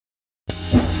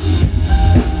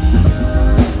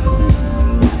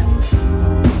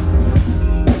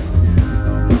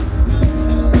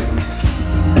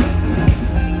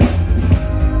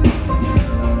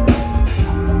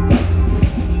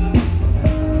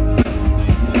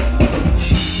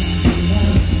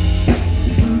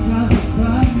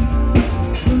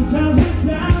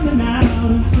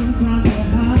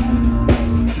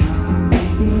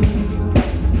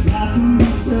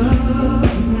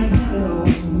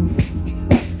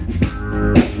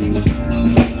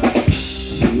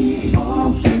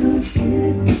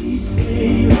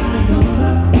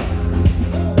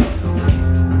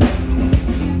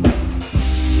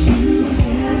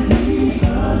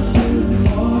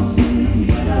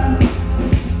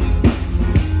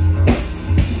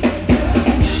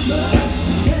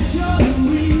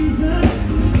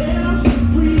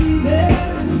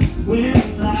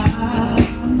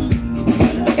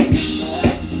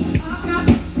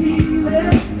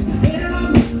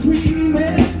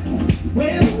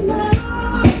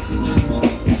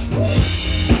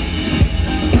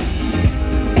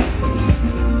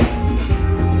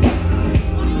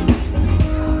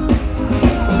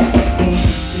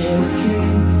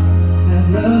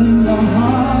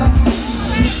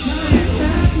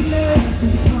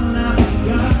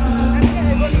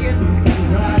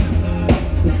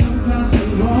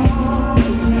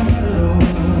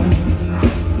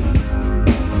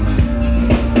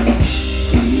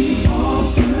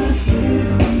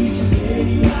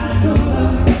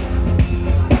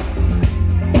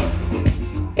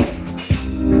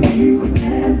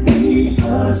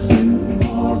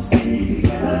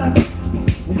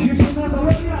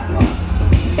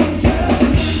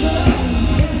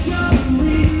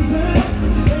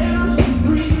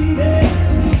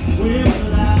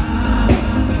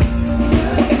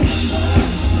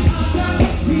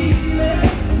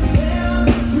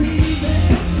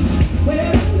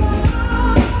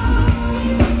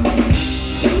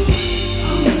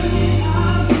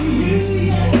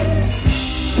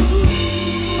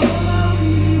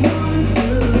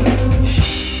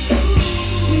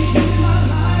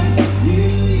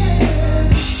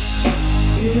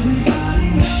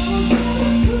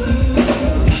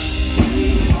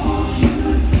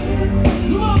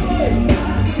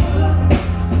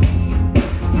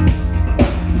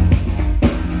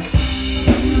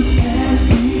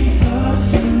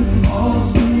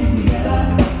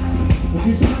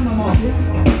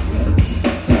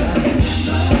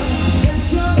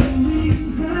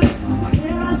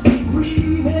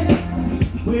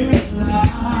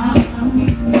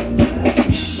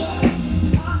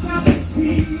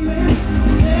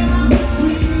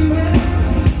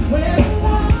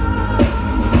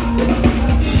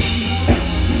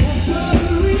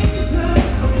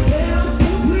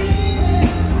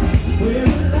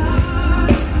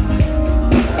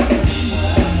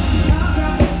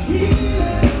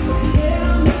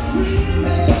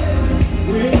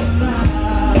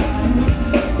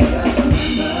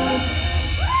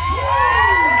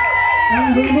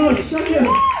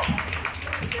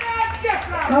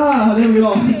There we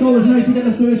are. It's always nice to get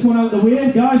the first one out of the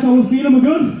way. Guys, how are we feeling? We're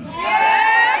good?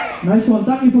 Yeah. Nice one.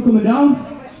 Thank you for coming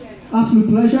down. Absolute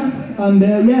pleasure. And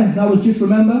yeah, that was Just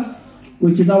Remember,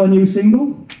 which is our new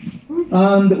single.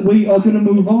 And we are going to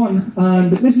move on.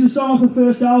 And this is a song off the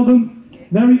first album.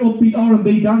 Very upbeat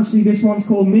R&B dancey. This one's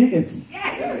called Make It.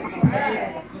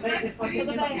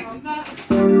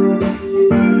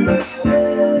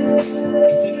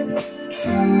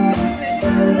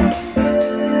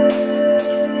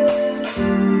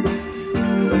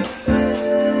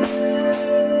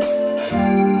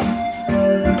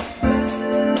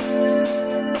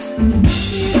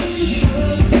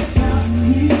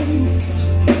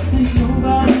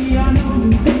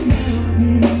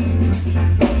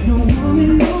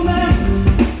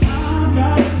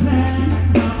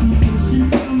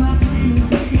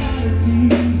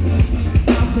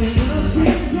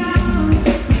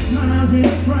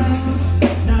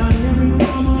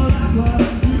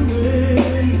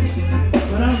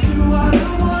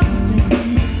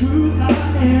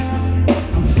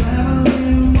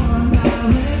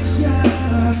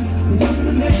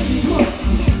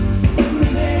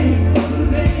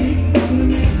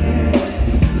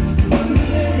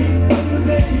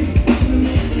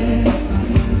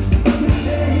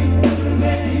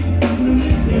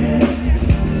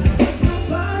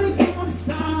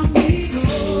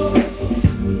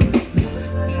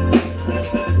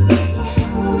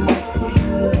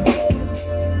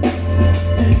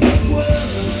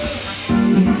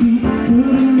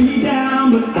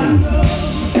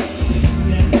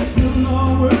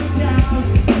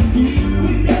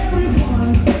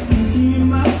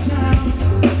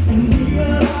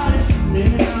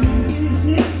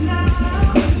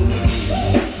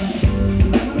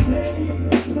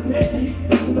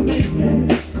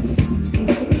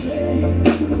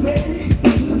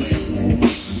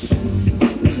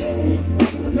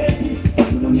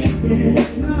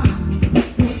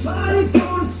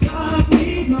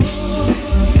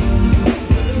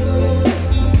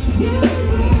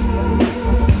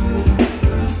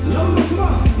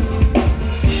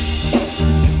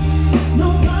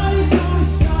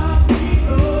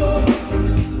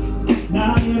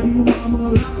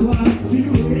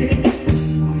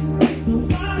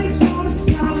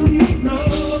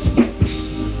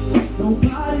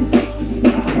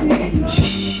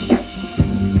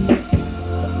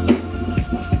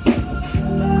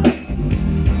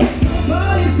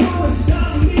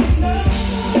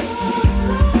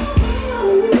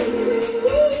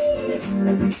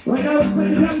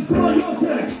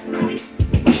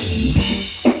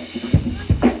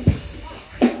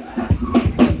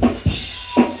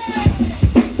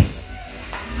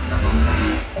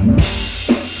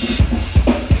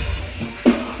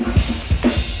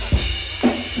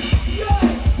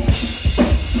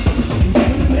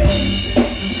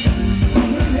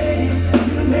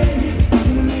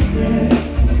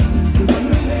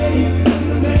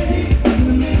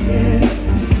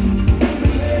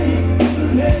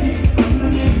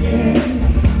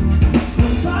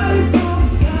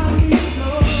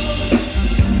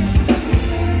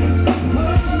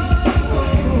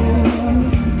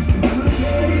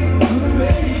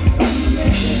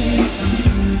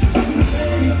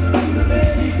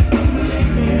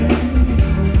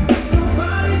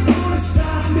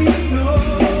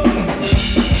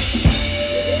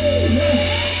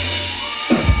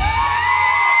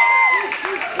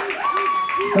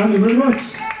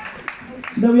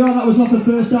 that, that was off the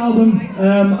first album.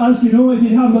 As you know, if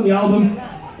you have got the album,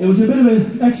 it was a bit of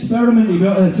an experiment,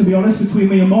 to be honest, between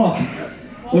me and Mark.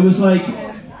 It was like,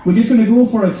 we're just going to go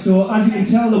for it. So as you can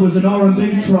tell, there was an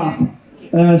R&B track,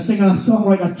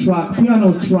 singer-songwriter track,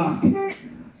 piano track,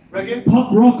 reggae?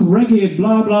 Pop rock, reggae,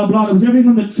 blah blah blah. There was everything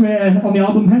on the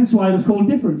album, hence why it was called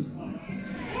Different.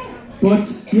 But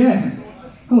yeah,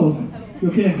 hello, you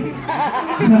okay?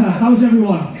 How's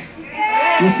everyone?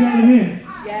 You're settling in?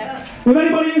 Yeah. If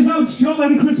anybody is out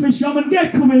shopping, Christmas shopping,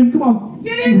 come in, come on.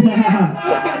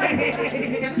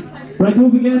 Right,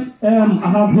 don't forget, I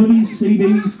have hoodies,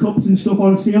 CDs, cups and stuff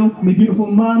on sale. My beautiful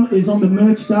mum is on the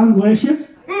merch stand. Where's she?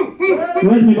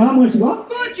 Where's my mum? Where's she what?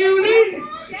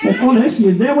 Oh, there she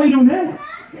is. There, what are you doing there?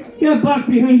 Get back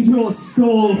behind your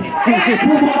stall.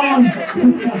 Come on.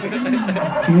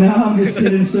 No, I'm just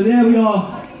kidding. So there we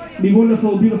are. My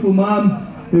wonderful, beautiful mum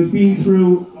who's been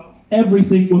through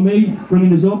everything with me,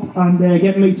 bringing us up and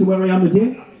getting me to where I am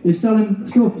today, is selling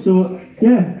stuff. So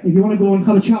yeah, if you want to go and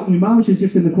have a chat with my mum, she's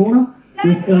just in the corner,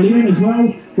 with Elaine as well.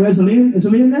 Where's Elaine? Is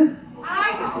Elaine there?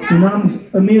 My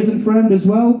mum's amazing friend as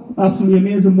well, absolutely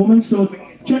amazing woman. So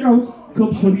check out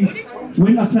Cups hoodies.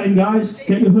 Winter time, guys,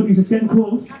 get your hoodies, it's getting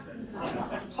cold.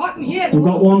 Hot in here. We've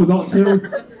got one, we've got two.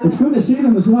 It's good to see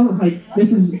them as well. Like,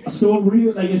 this is so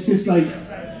real, like, it's just like,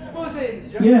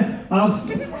 yeah,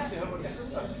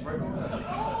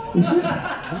 is she?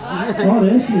 Oh,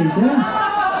 there she is, there.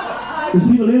 There's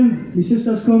people in. My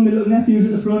sister's come, my little nephew's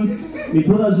at the front, my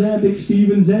brother's there, Big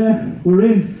Stephen's there. We're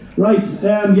in. Right,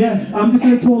 yeah, I'm just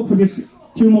going to talk for just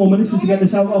 2 more minutes just to get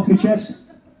this out off my chest.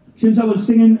 Since I was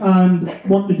singing and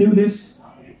wanted to do this,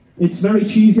 it's very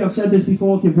cheesy, I've said this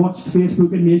before if you've watched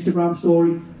Facebook and my Instagram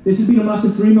story. This has been a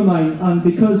massive dream of mine, and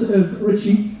because of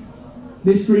Richie,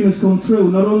 this dream has come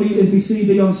true. Not only is my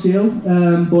CD on sale,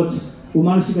 but we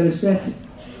managed to get a set.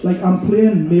 Like, I'm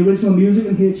playing the original music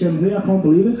in HMV, I can't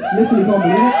believe it. Literally can't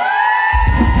believe it.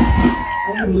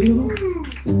 Unbelievable.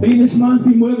 Me and this man's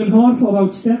been working hard for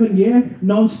about 7 years,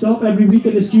 non-stop, every week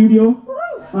in the studio.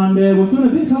 And we've done a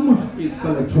bit, haven't we? It's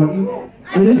got like 20.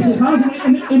 It has,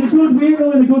 in a good way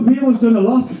though, in a good way, we've done a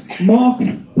lot. Mark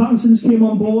Pattinson's came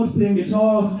on board, playing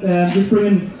guitar, just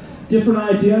bringing different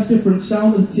ideas, different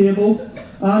sound to the table.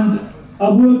 And I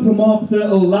worked for Mark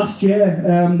Thurtle last year,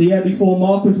 the year before.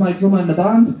 Mark was my drummer in the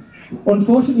band.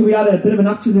 Unfortunately, we had a bit of an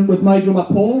accident with my drummer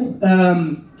Paul.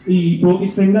 He broke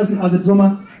his fingers, and as a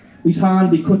drummer, his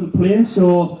hand, he couldn't play.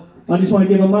 So I just want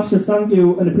to give a massive thank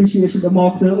you and appreciation to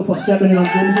Mark Thurtle for stepping in on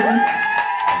drums again.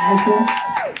 Nice one.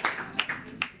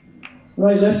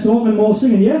 Right, let's talk and more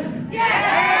singing, yeah?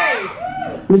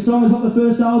 Yeah! This song is off the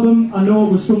first album. I know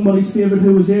it was somebody's favourite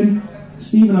who was in.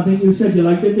 Stephen, I think you said you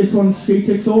liked it. This one, She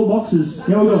Ticks All Boxes.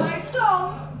 Here we go.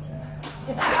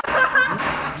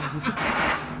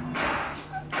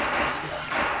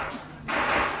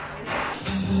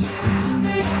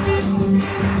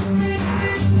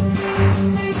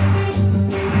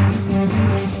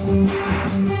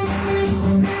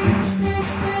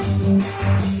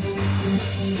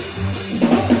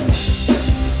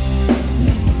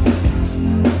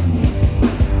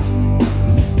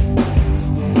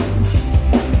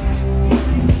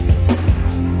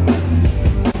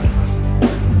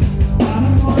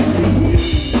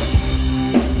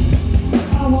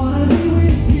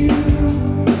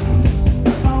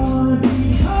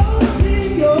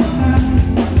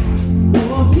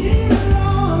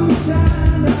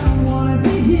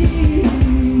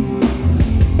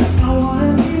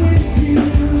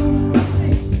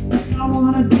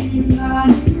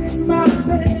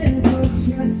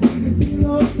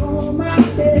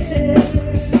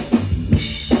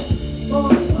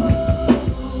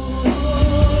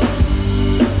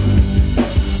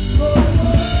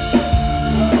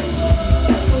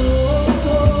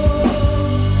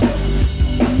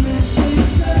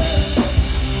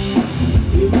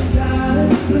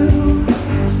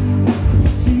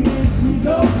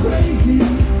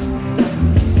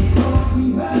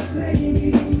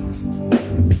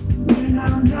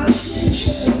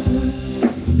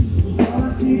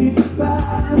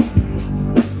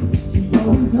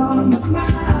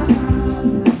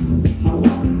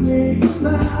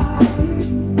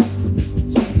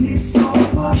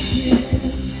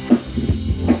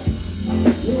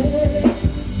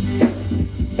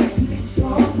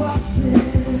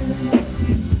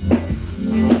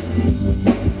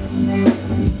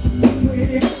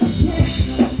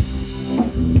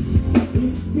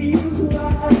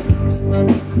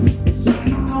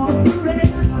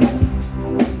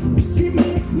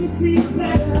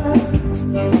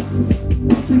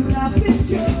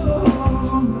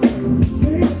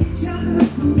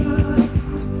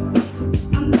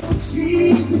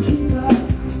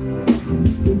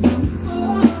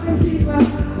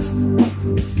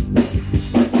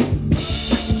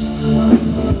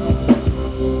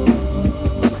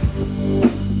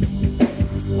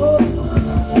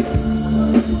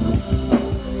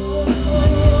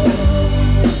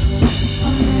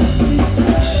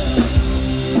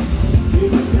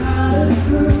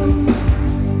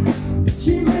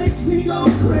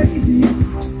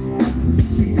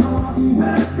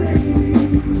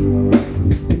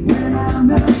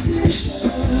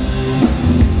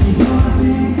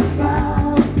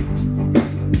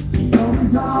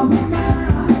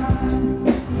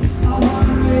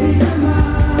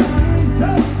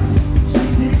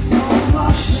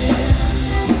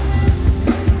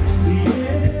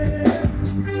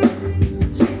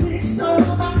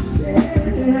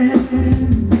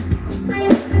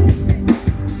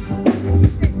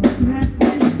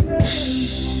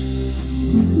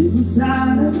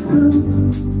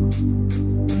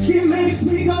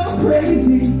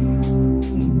 crazy.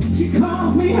 She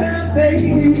calls me her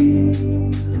baby.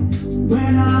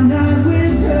 When I'm not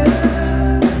with her,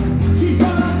 she's all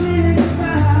I think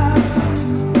about.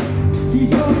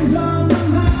 She's always on my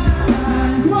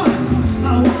mind. Come on, I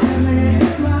wanna make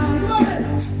it right.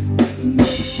 Come on.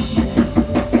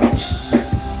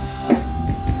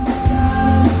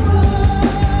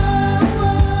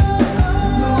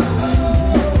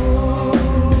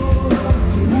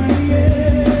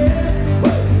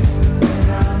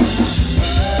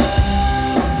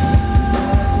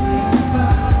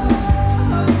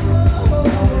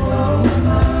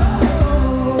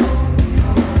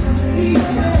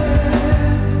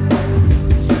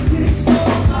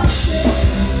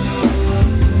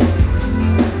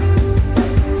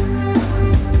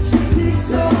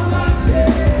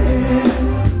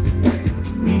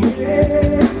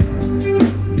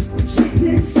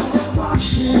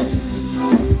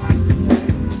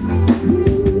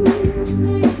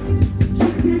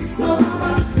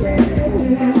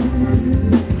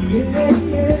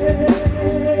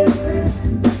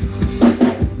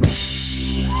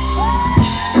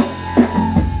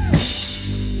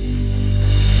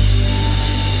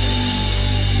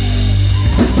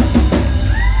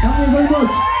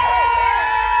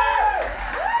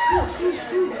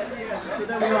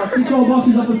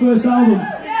 Boxes off the first album.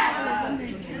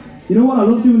 You know what, I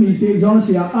love doing these gigs,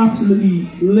 honestly. I absolutely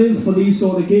live for these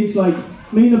sort of gigs. Like,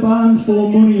 me and the band, for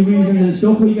money reasons and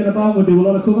stuff, we get about, we do a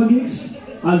lot of cover gigs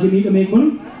as you need to make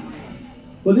money.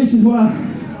 But this is what I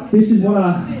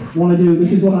want to do.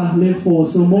 This is what I live for.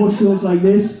 So more shows like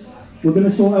this. We're going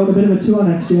to sort out a bit of a tour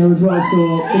next year as well, so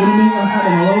we're going to make that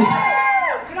happen,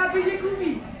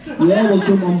 alright? Yeah, we'll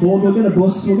jump on board. We'll get a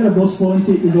bus full and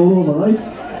take us all over, right?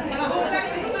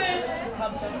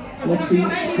 Let's see,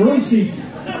 front seat.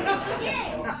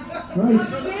 Right.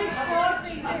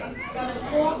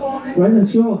 Right, and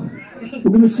so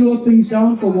we're going to slow things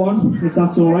down for one, if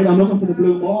that's alright. I'm looking for the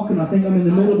blue mark, and I think I'm in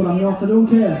the middle, but I'm not. I don't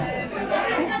care.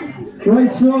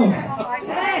 Right, so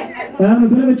a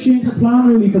bit of a change of plan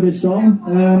really for this song.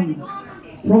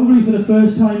 Probably for the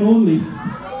first time only.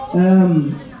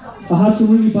 I had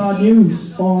some really bad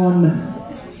news on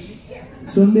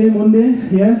Monday,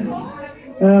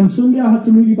 yeah. Sunday I had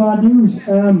some really bad news.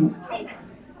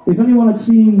 If anyone had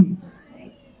seen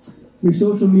my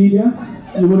social media,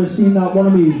 you would have seen that one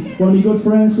of my good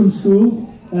friends from school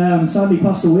sadly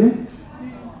passed away.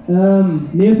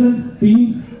 Nathan,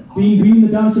 Bean, the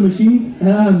dancing machine.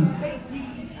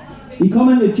 He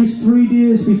commented just 3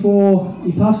 days before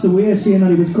he passed away saying that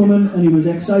he was coming and he was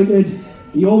excited.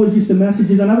 He always used to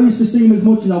message us. I never used to see him as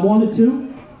much as I wanted to.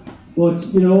 But,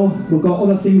 you know, we've got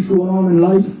other things going on in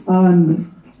life, and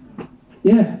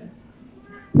yeah.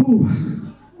 Ooh.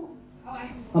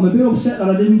 I'm a bit upset that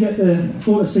I didn't get to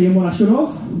sort of see him when I should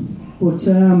have. But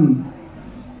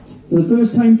for the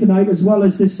first time tonight, as well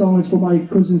as this song, it's for my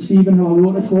cousin Stephen, who I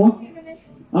wrote it for.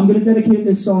 I'm going to dedicate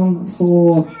this song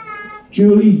for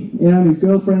Julie, and his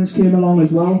girlfriends came along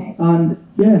as well. And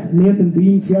yeah, Nathan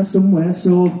Bean's here somewhere,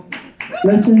 so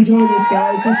let's enjoy this,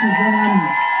 guys.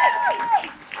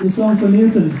 This song's for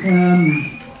Nathan.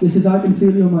 This is I Can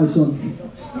Feel You, My Son.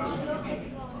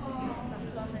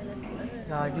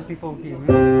 Just before PM.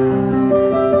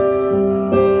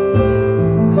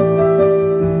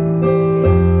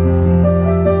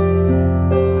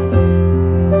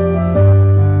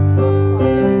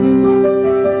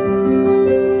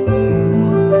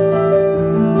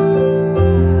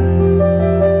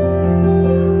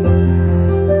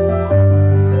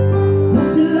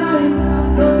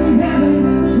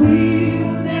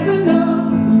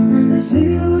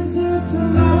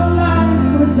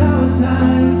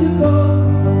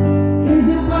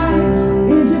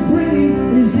 Is it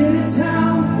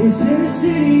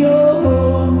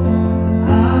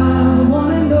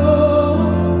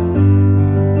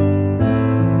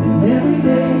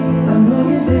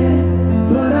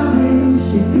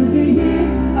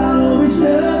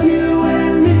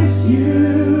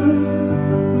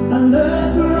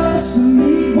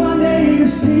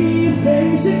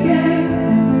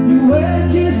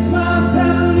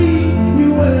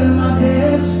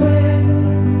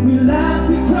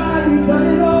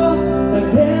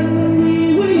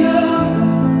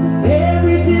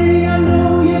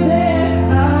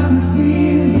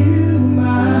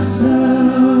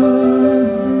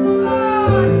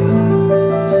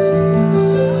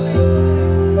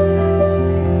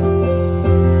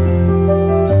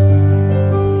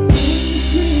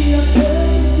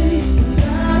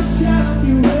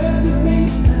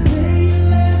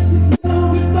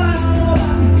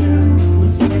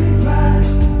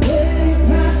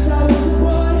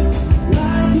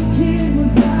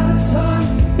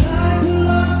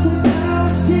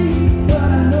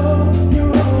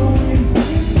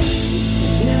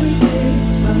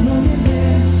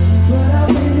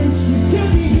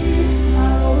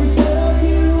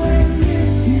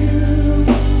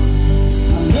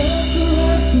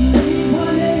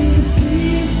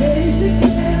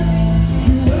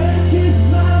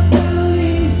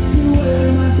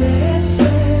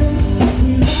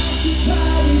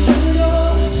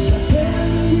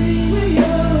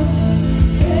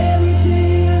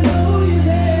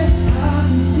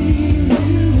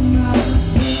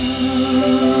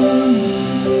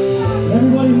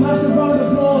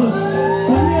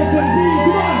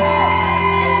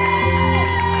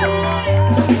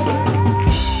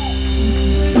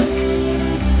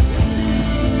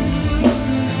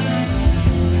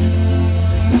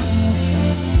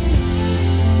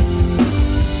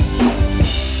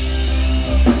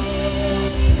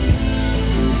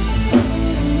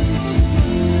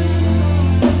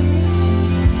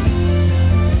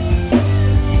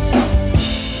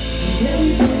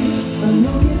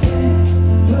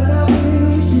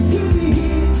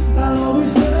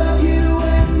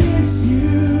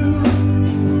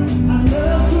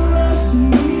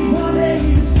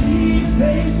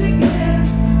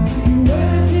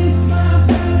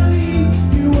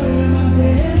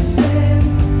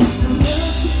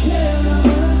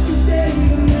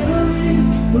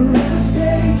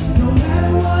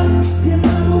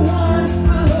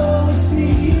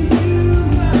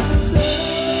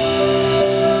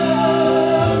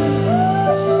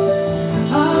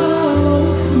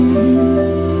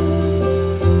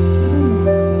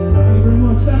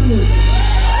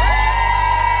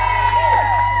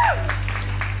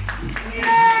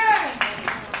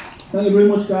Thank you very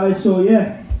much, guys. So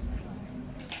yeah,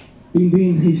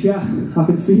 being he's yeah, I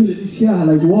can feel it. He's yeah,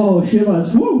 like whoa,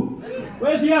 shivers. Woo!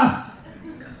 Where's he at?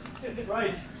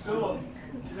 Right. So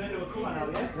we're gonna do a cover now,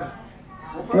 yeah.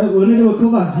 Right, we're gonna do a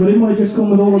cover. We didn't want to just come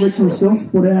with all the original stuff,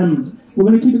 but we're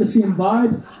gonna keep it the same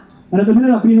vibe. And at the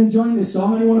minute, I've been enjoying this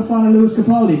song. Anyone a fan of Lewis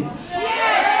Capaldi?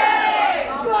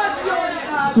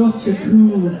 Such a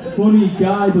cool, funny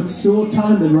guy, but so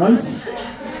talented, right?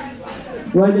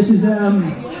 Right, this is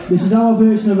our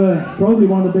version of probably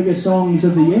one of the biggest songs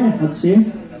of the year, I'd say.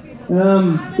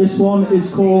 This one is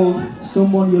called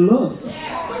Someone You Loved.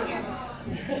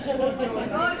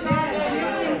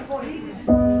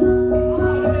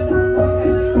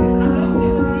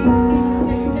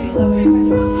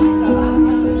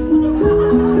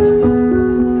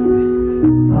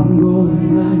 I'm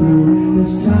going under in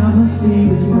this time I feel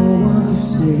there's no one to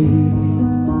save me.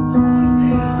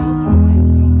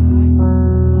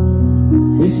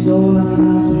 It's all or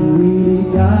nothing, really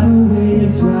got a way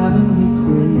of driving me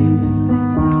crazy.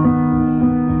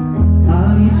 I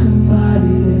need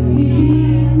somebody to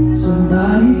hear,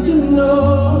 somebody to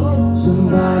know,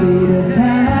 somebody to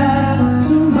have,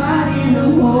 somebody to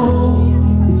hold.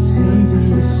 It's easy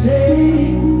to say,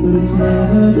 but it's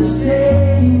never the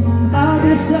same. I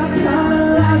guess I kinda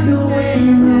like the way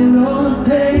you run all the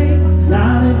day.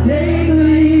 Now the day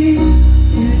leaves,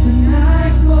 it's a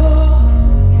nice fall.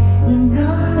 You're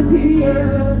not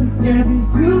here to get me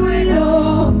through it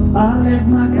all. I let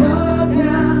my guard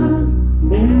down,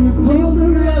 then you pulled the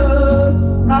rug.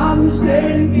 I was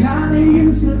getting kinda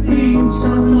used to being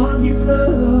someone you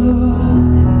love.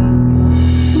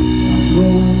 I'm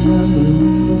going under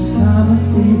this time I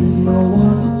feel there's no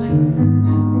one to turn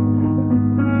to.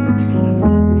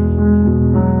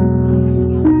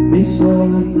 This all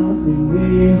or nothing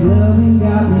way of loving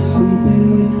got me sleeping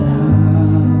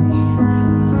without you.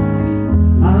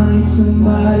 I need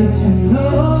somebody to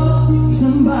know,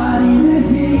 somebody to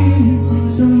hear,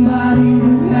 somebody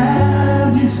to have,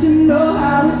 just to know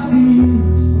how it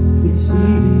feels. It's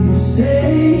easy to say,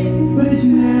 but it's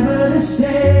never the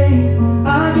same. I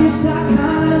guess I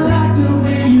kinda like the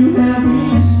way you help me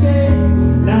escape.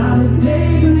 Now the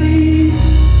day leaves,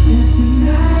 it's a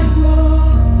nice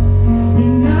walk.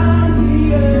 You're not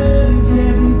here to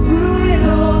get me through it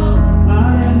all. I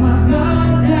let my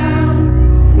guard down,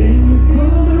 then you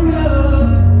pulled the rug.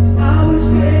 I was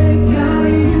getting kinda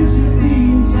used to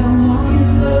being someone you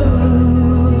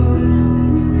love.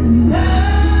 And I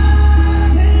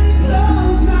tend to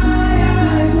close my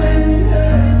eyes when it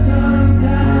hurts.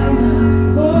 Sometimes I'm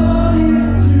falling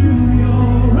into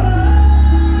your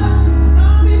arms.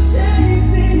 I'll be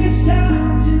safe in your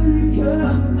start till you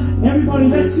come. Everybody,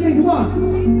 let's sing, come on.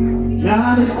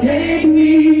 Now to take me,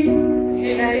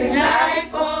 it's a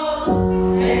nightfall,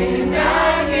 and you're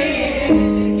not here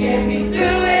to get me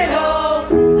through it all.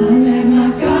 I let my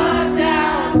guard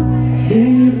down, then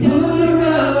you pull the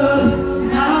rug.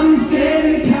 I was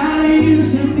getting kinda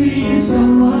used to being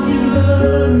someone you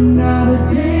love. Now the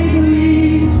day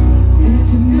leaves,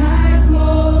 it's a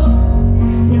nightfall,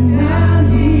 you're not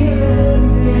here to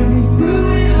get me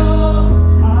through it all.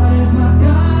 I let my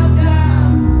guard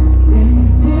down, then you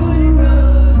pull the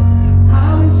rug. I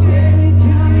was getting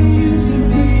kinda used to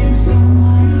being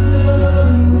someone you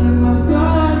love. Let my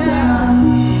guard down,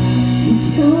 you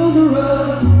pull the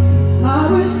rug. I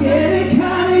was getting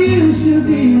kinda used to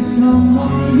being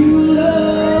someone you love.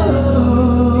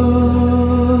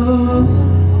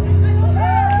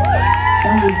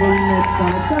 Thank you very much,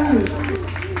 guys. Thank you.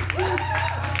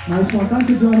 Nice one. Thanks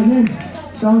for joining in.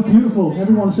 Sounds beautiful.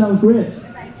 Everyone sounds great.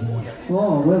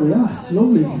 Oh, where we are. It's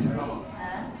lovely.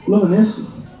 Loving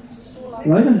this.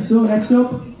 Right then, so next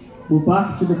up, we're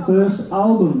back to the first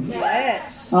album.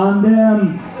 Yes.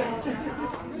 And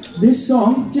this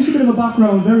song, just a bit of a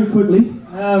background very quickly.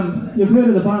 You've heard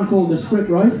of the band called The Script,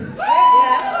 right?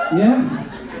 Yeah. Yeah?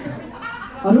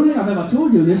 I don't think I've ever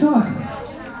told you this, have I?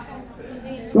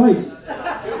 Right.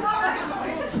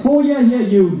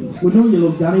 We know you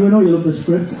love Danny, we know you love The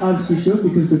Script, as you should,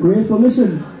 because they're great. But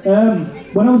listen,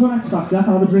 when I was on X Factor, I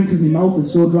have a drink because my mouth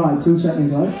is so dry. 2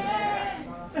 seconds, right?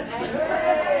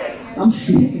 I'm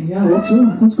shaking, yeah,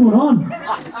 what's going on?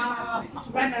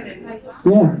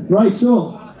 Yeah, right,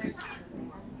 so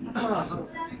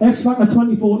X Factor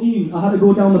 2014, I had to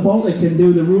go down the Baltic and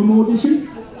do the room audition.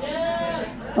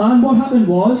 And what happened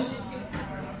was,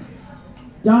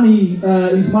 Danny,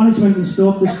 his management and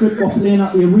stuff, The Script were playing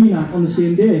at the arena on the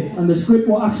same day, and The Script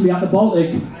were actually at the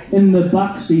Baltic in the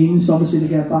back scenes. Obviously they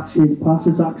get backstage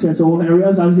passes, access all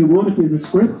areas, as you would if you're The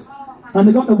Script, and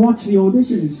they got to watch the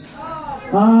auditions.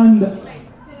 And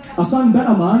I sang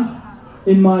Better Man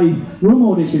in my room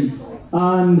audition,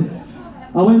 and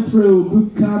I went through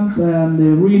boot camp, the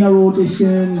arena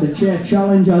audition, the chair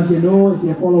challenge, as you know, if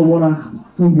you follow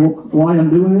why I'm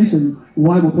doing this and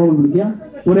why we're probably here.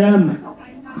 But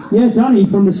yeah, Danny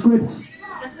from The Script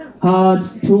had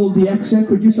told the exec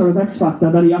producer of X Factor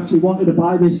that he actually wanted to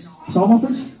buy this song off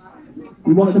us.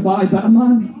 He wanted to buy Better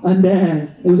Man, and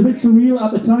it was a bit surreal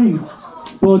at the time,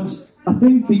 but I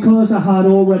think because I had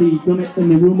already done it in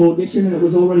the room audition and it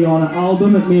was already on an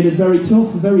album, it made it very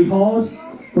tough, very hard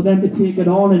for them to take it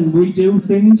on and redo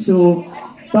things, so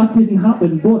that didn't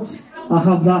happen, but I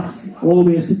have that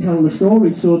always to tell the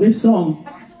story. So this song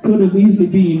could have easily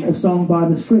been a song by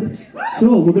The Script.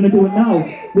 So we're going to do it now.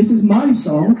 This is my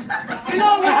song.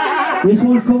 This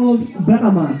one's called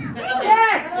Better Man.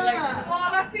 Yes!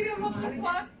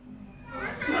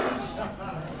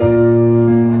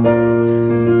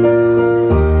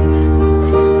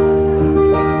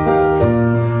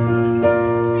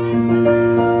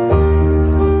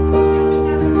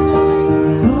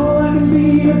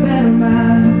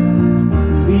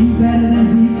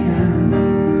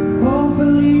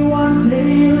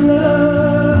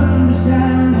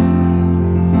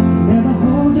 Never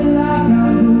hold you like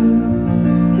I would,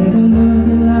 never love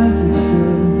you like you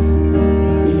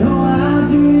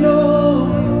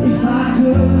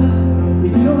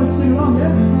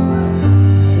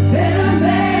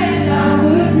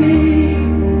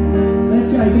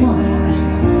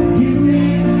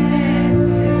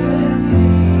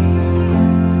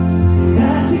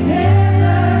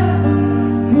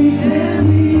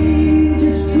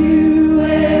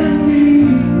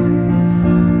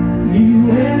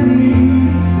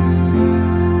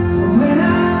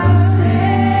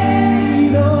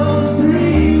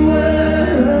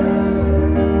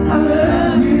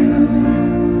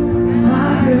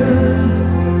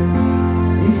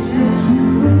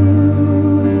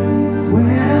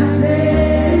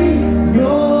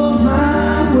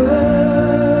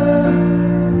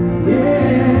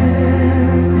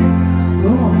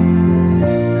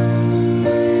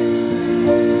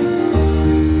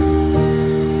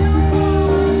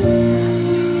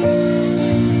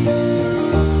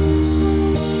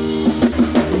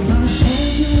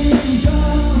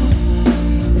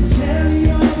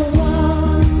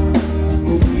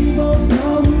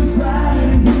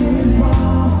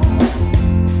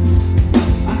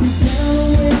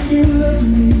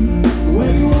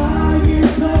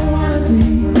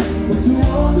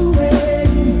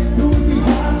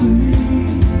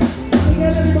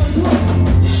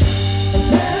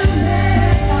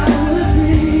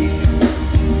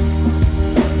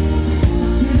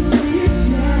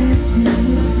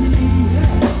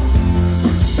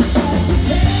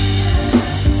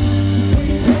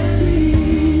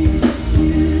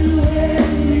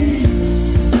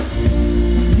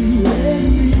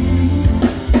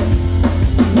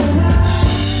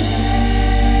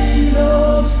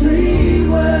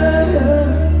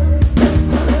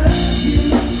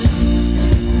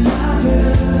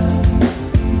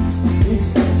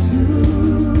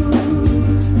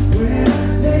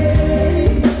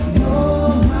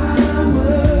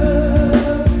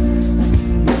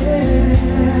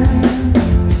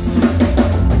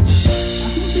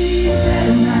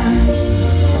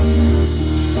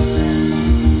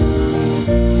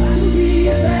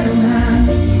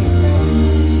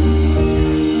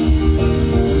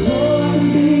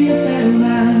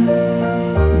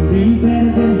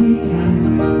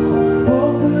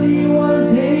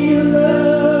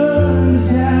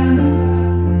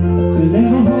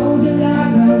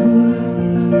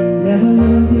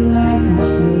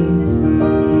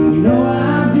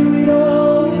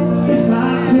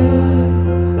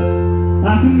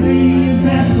can be a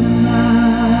better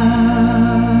man.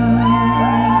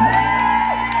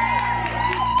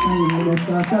 Thank you very much,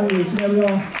 guys. Thank you. So there we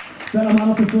are. Better Man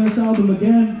off the first album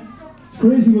again. It's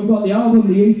crazy we've got the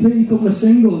album, the EP, a couple of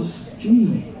singles.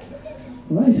 Gee.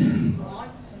 Right.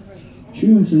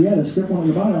 Tune, so yeah, the script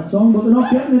wanted to buy that song, but they're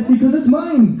not getting it because it's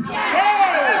mine.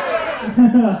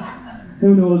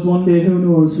 Who knows, one day, who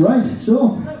knows. Right,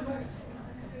 so.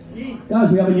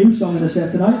 Guys, we have a new song in the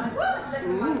set tonight.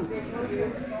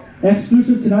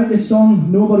 Exclusive tonight, this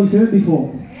song nobody's heard before.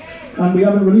 And we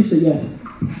haven't released it yet.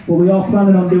 But we are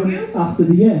planning on doing it after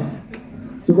the year.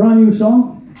 It's a brand new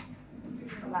song.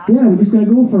 Yeah, we're just going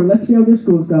to go for it. Let's see how this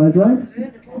goes, guys, right?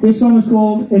 This song is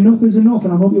called Enough Is Enough,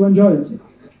 and I hope you enjoy it.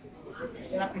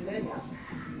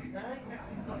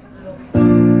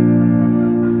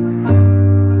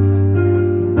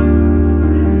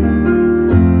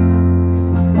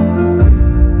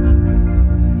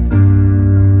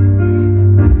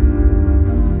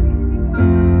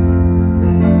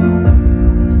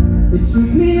 It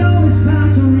took me all this time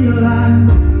to realize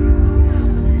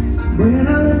when I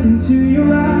looked into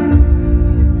your eyes,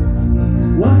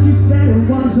 what you said it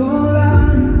was all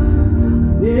lies,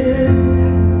 yeah.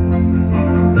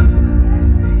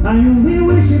 I only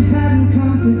wish it hadn't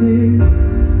come to this,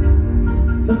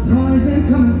 the poison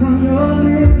coming from your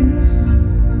lips.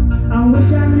 I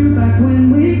wish I knew back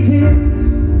when we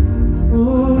kissed,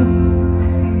 oh.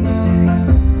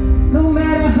 No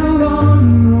matter how long,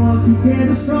 you know I keep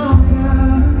getting stronger.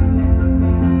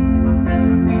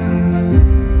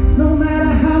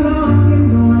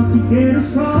 Getting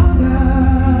stronger.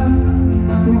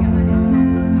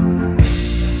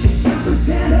 It's time to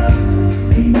stand up.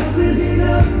 Enough is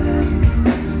enough.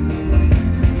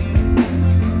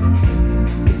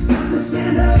 It's time to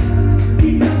stand up.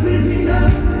 Enough is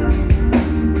enough.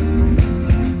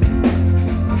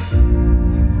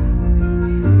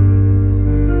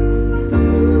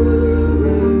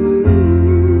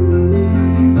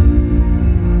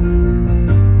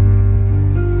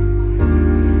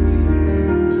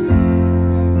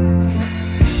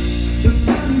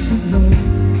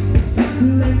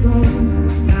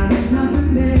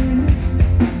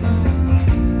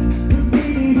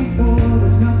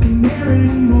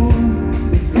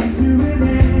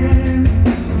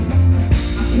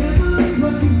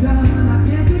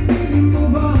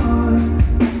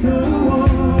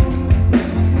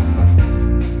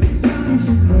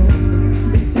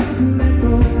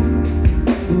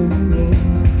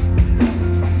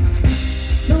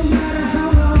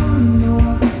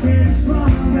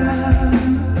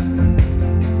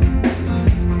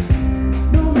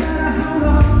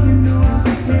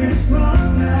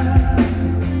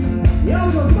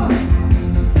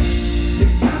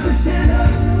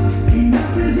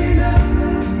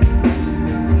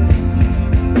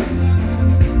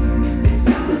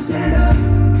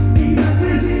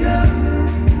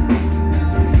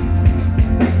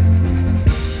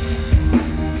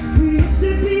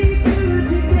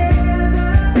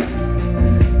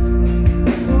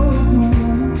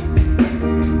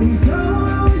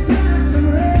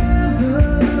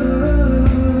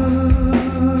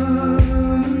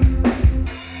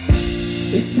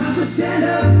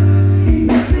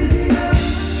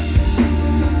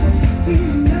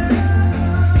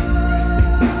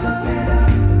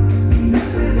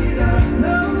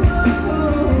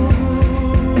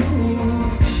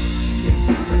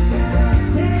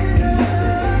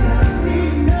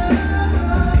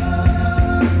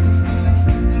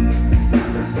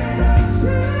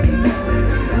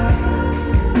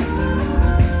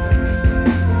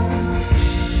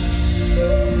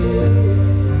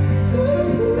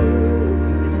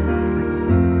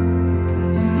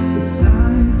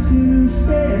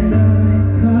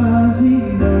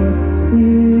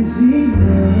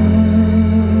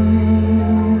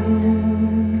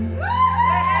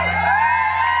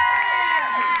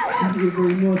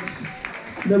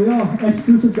 There we are,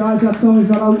 exclusive guys, that song is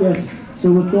not out yet,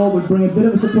 so we thought we'd bring a bit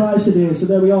of a surprise today, so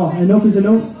there we are, Enough Is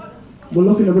Enough. We're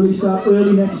looking to release that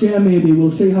early next year maybe,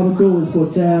 we'll see how it goes,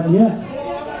 but yeah,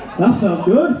 that felt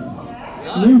good.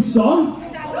 New song.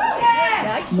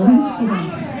 Nice.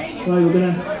 Right, we're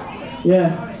gonna,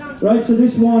 right, so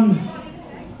this one,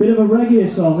 bit of a reggae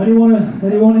song, anyone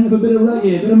into a bit of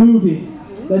reggae, a bit of movie?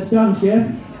 Let's dance,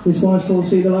 yeah? This one is called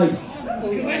See the Light.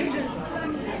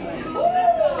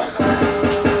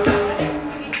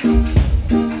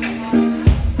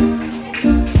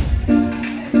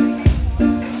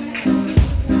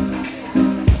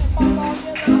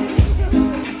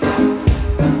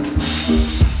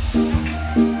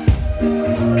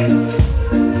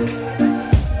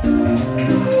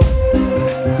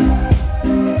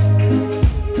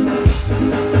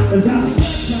 As I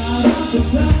step out of the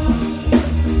door,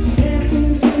 step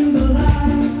into the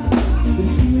light,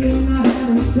 this feeling I have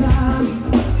inside,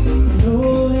 I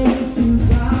know that it feels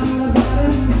right. I gotta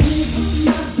pick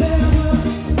myself up,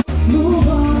 move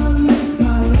on with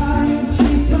my life,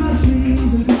 chase my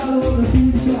dreams and follow the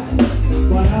future,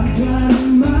 what I've got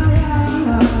in my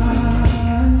eyes.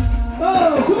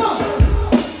 Oh, come on!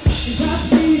 As I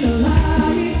see the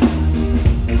light,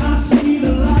 I see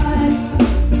the light,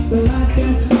 the light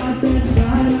that's right,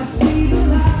 I see the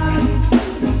light.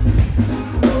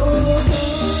 Oh,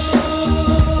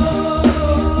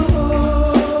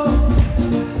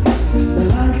 the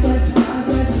light that's right,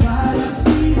 I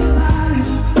see the light.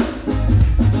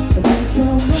 There's so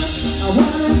much I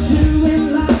wanna do in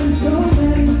life and so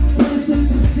many places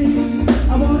to see.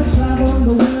 I wanna travel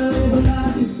the world, live a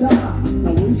life to start.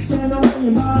 I wish that only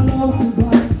my local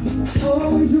bar.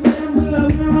 Always remember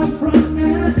where I'm from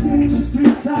and I see the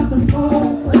streets of the fall.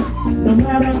 No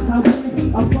matter how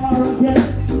big, how far I get,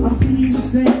 I'll be the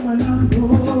same when I'm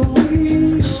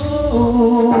going.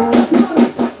 Oh,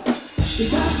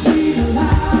 cause I see the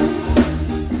light,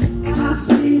 I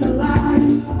see the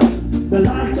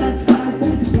light that's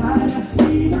right, I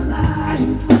see the light.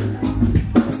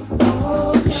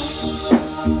 Oh,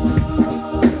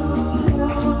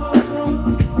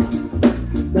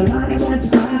 the light that's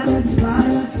right,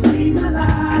 I see the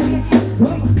light.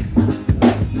 Oh.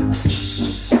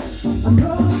 I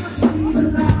know I see the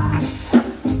light,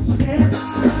 step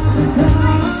out the door.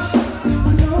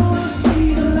 I know I see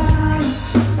the light,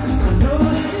 I know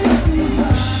that it feels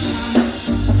right.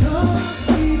 I know I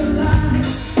see the light,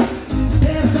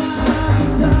 step out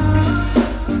the door.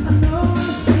 I know I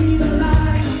see the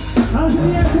light. How's it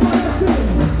here? Come on, let's sing.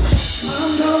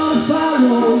 I'm gonna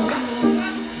follow,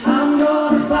 I'm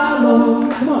gonna follow.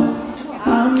 Come on.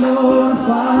 I'm gonna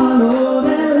follow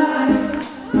that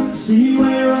light, see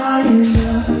where I end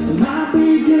up. It might be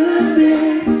a good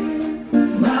thing,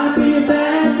 might be a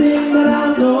bad thing, but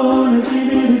I'm gonna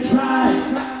give it a try.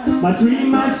 My dream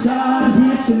might start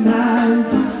here tonight.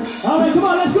 Alright, come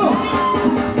on, let's go. I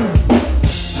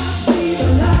see the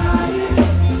light,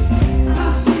 I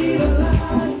see the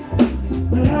light,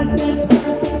 the light that's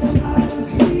right, I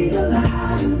see the light.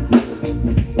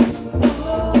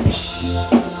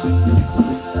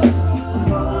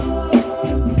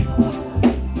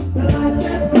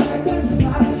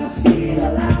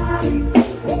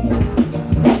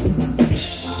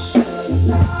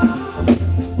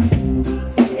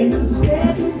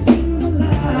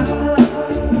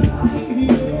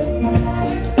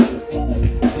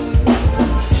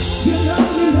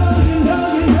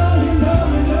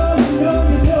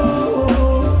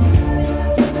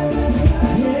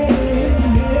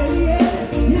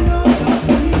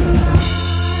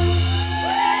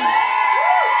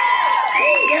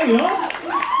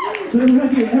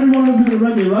 Everyone loves a bit of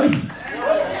reggae, right?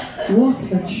 What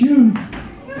a tune!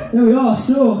 There we are.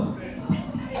 So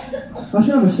I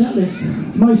should have a set list.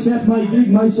 It's my set, my gig,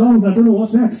 my song. I don't know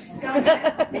what's next. Yeah,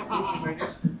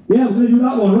 we're going to do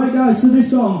that one, right, guys? So this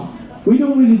song we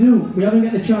don't really do. We haven't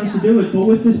got the chance to do it, but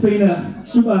with this being a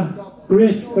super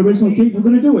great original gig, we're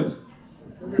going to do it.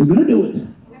 We're going to do it.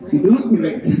 We do it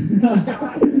great.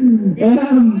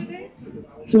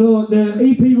 So the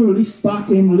EP was released back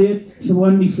in late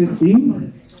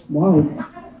 2015. Wow.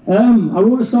 I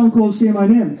wrote a song called Say My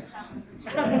Name.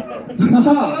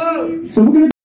 So we're going to